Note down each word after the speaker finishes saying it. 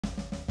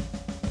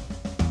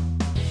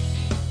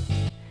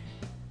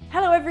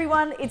Hello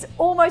everyone, it's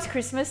almost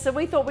Christmas, so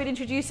we thought we'd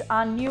introduce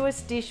our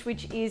newest dish,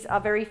 which is our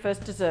very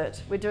first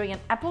dessert. We're doing an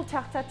apple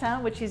tarte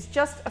tatin, which is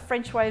just a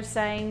French way of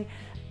saying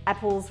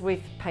apples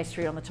with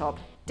pastry on the top.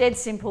 Dead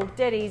simple,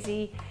 dead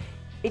easy.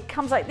 It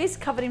comes like this,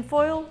 covered in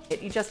foil.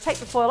 You just take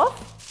the foil off.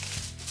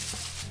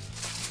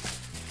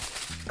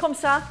 Comme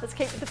ça, let's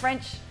keep with the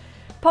French.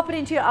 Pop it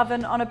into your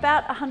oven on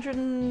about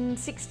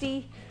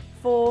 160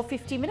 for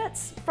 50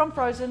 minutes from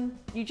frozen.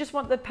 You just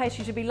want the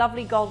pastry to be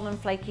lovely, golden and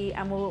flaky,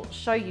 and we'll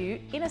show you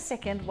in a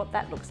second what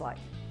that looks like.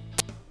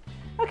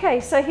 Okay,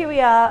 so here we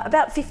are,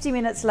 about 50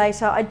 minutes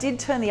later. I did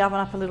turn the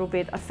oven up a little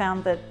bit. I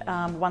found that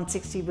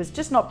 160 was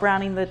just not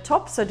browning the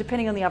top, so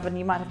depending on the oven,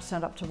 you might have to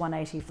turn it up to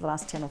 180 for the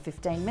last 10 or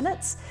 15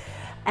 minutes.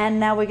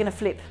 And now we're gonna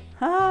flip,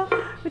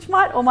 which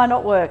might or might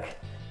not work.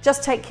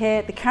 Just take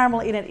care, the caramel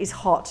in it is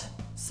hot,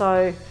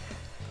 so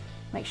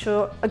make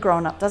sure a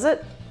grown-up does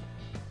it.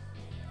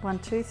 1,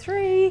 2,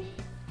 3.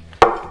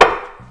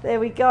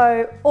 There we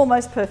go,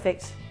 almost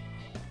perfect.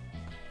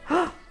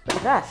 Look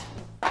at that.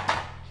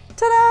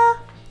 Ta-da!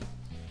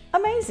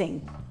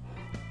 Amazing.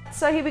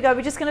 So here we go,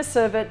 we're just gonna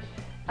serve it.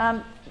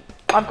 I've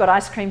got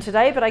ice cream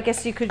today, but I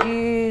guess you could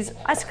use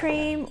ice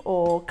cream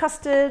or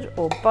custard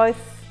or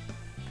both.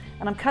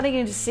 And I'm cutting it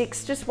into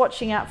 6, just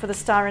watching out for the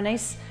Star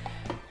Anise.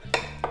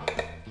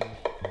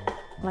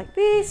 Like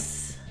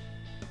this.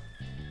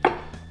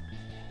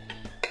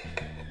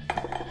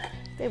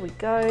 There we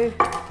go.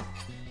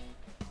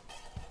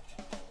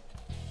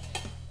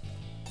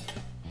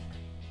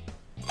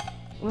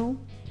 Well,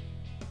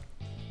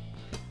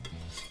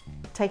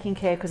 taking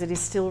care because it is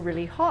still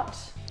really hot.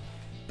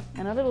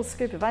 And a little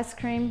scoop of ice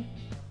cream.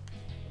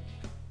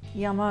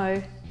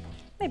 Yummo.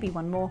 Maybe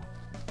one more.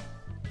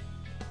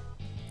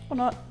 Or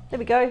not. There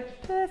we go.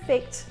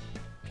 Perfect.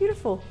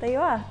 Beautiful. There you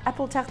are.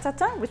 Apple tarte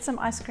tatin with some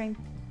ice cream.